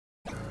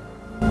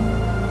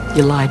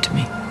You lied to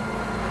me.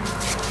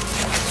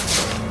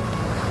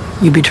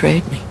 You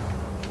betrayed me.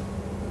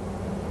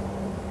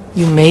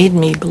 You made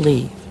me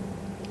believe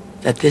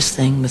that this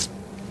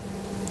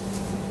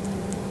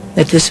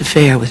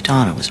affair with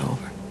Donna was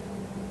over.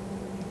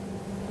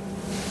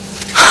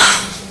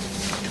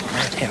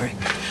 Eric,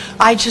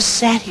 I just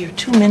sat here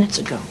 2 minutes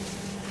ago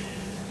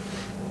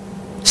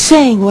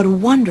saying what a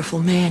wonderful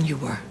man you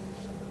were.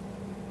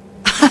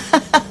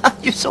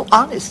 You're so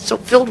honest, so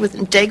filled with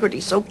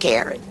integrity, so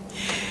caring.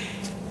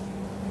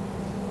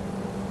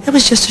 It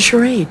was just a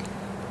charade.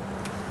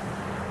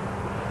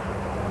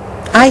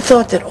 I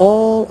thought that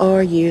all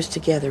our years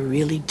together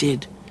really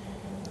did,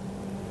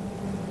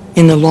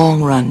 in the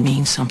long run,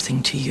 mean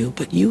something to you,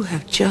 but you've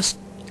just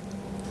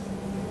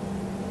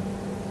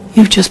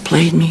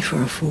played me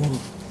for a fool.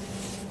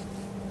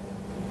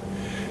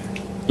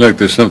 Look,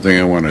 there's something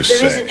I want to say.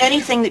 There isn't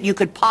anything that you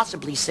could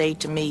possibly say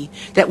to me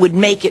that would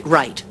make it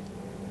right.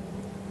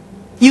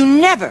 You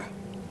never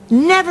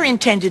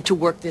intended to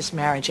work this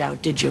marriage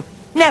out, did you?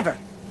 Never.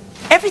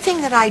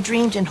 Everything that I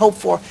dreamed and hoped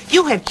for,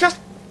 you have just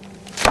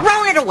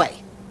thrown it away.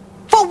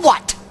 For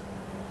what?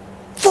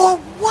 For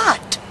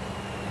what?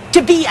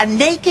 To be a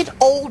naked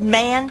old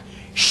man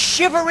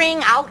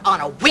shivering out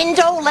on a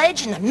window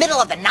ledge in the middle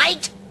of the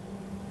night?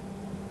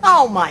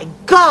 Oh, my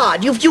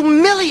God, you've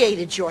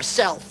humiliated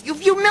yourself. You've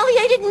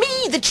humiliated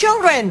me, the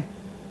children.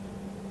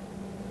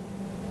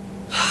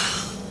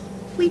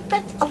 We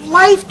spent a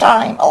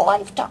lifetime,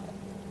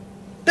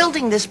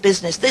 building this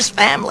business, this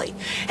family.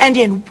 And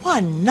in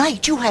one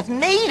night, you have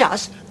made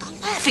us the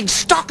laughing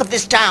stock of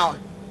this town.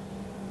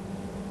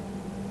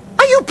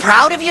 Are you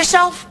proud of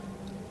yourself?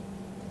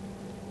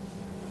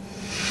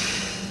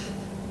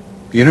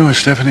 You know,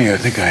 Stephanie, I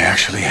think I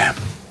actually am.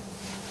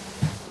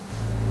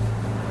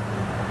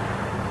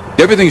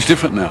 Everything's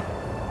different now.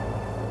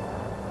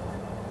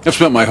 I've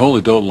spent my whole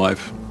adult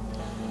life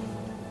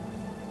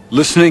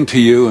listening to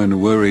you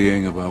and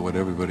worrying about what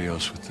everybody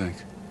else would think.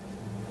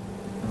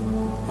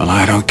 Well,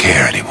 I don't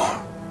care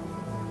anymore.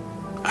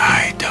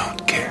 I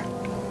don't care.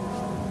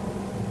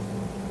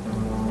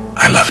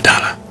 I love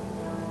Donna.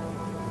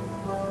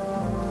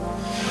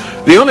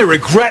 The only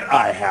regret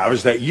I have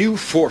is that you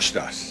forced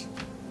us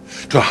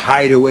to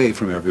hide away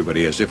from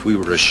everybody as if we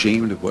were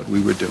ashamed of what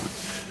we were doing.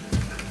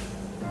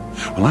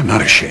 Well, I'm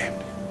not ashamed.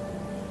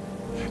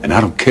 And I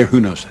don't care who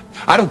knows it.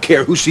 I don't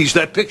care who sees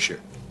that picture.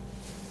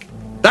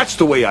 That's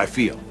the way I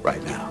feel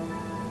right now.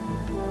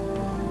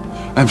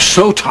 I'm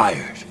so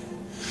tired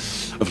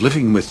of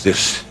living with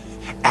this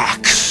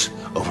axe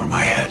over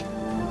my head.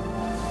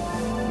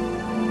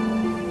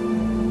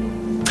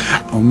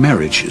 Oh,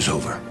 marriage is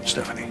over,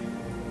 Stephanie.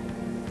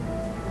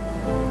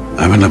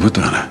 I'm in love with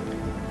Donna.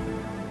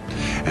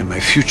 And my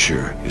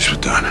future is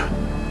with Donna.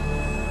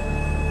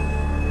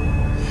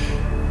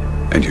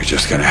 And you're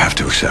just gonna have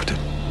to accept it.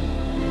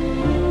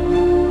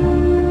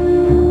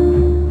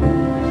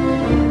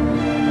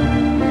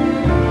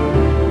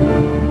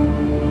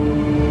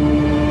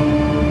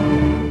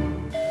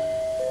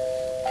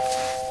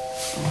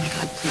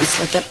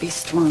 Let that be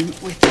Storm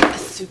with a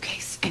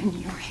suitcase in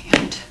your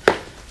hand.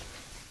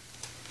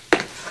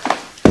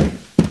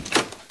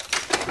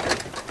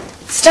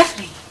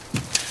 Stephanie.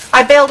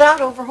 I bailed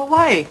out over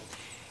Hawaii.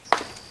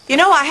 You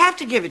know, I have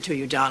to give it to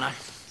you, Donna.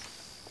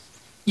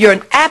 You're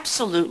an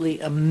absolutely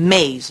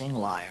amazing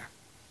liar.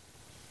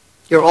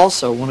 You're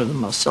also one of the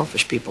most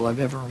selfish people I've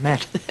ever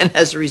met. And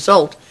as a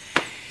result,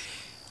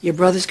 your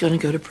brother's going to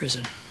go to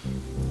prison.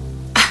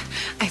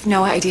 I have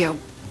no idea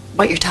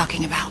what you're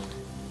talking about.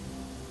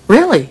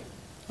 Really?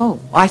 Oh,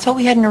 I thought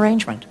we had an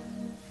arrangement.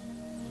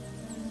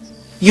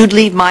 You'd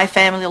leave my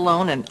family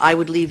alone and I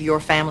would leave your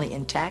family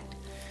intact.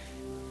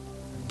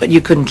 But you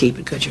couldn't keep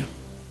it, could you?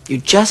 You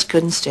just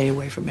couldn't stay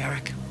away from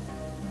Eric.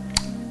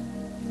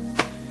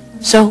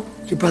 So,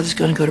 your brother's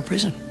going to go to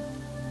prison.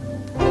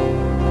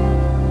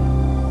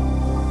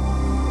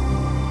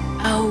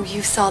 Oh,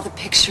 you saw the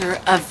picture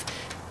of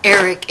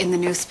Eric in the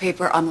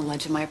newspaper on the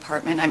ledge of my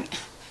apartment. I mean,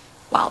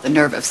 wow, the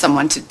nerve of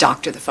someone to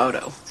doctor the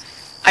photo.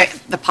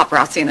 The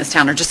paparazzi in this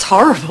town are just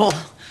horrible.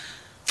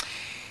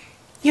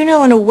 You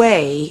know, in a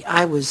way,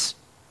 I was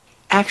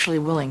actually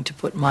willing to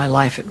put my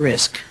life at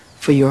risk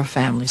for your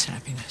family's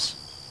happiness.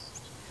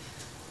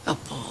 Oh,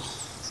 Bull.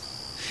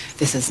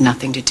 This has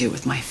nothing to do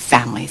with my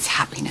family's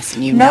happiness,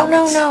 and you know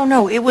it.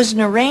 No. It was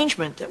an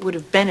arrangement that would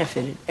have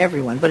benefited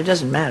everyone, but it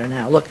doesn't matter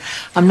now. Look,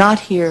 I'm not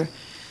here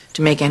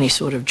to make any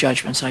sort of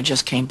judgments. I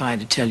just came by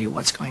to tell you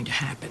what's going to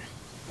happen.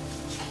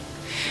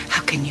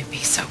 How can you be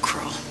so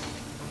cruel?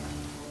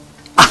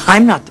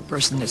 I'm not the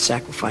person that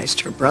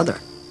sacrificed her brother.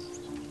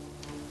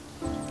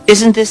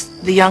 Isn't this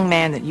the young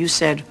man that you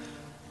said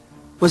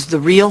was the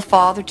real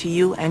father to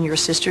you and your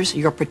sisters,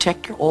 your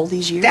protector all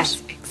these years?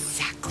 That's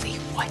exactly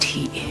what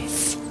he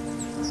is.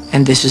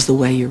 And this is the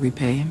way you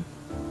repay him?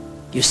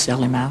 You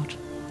sell him out?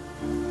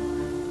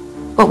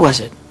 What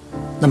was it?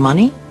 The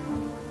money?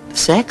 The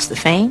sex? The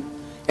fame?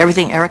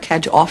 Everything Eric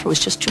had to offer was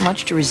just too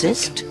much to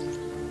resist?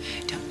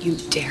 Don't you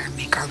dare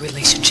make our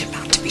relationship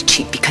out to be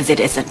cheap, because it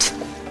isn't.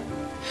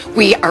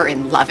 We are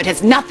in love. It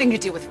has nothing to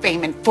do with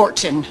fame and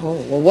fortune. Oh,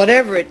 well,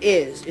 whatever it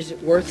is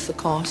it worth the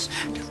cost?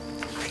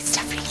 Please,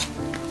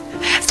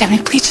 Stephanie.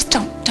 Stephanie, please just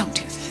don't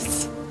do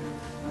this.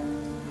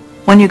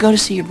 When you go to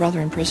see your brother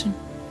in prison,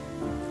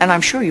 and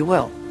I'm sure you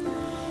will,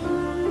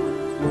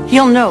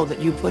 he'll know that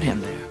you put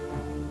him there.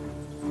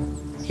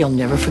 He'll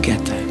never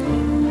forget that.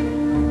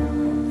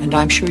 And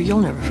I'm sure you'll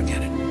never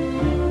forget it.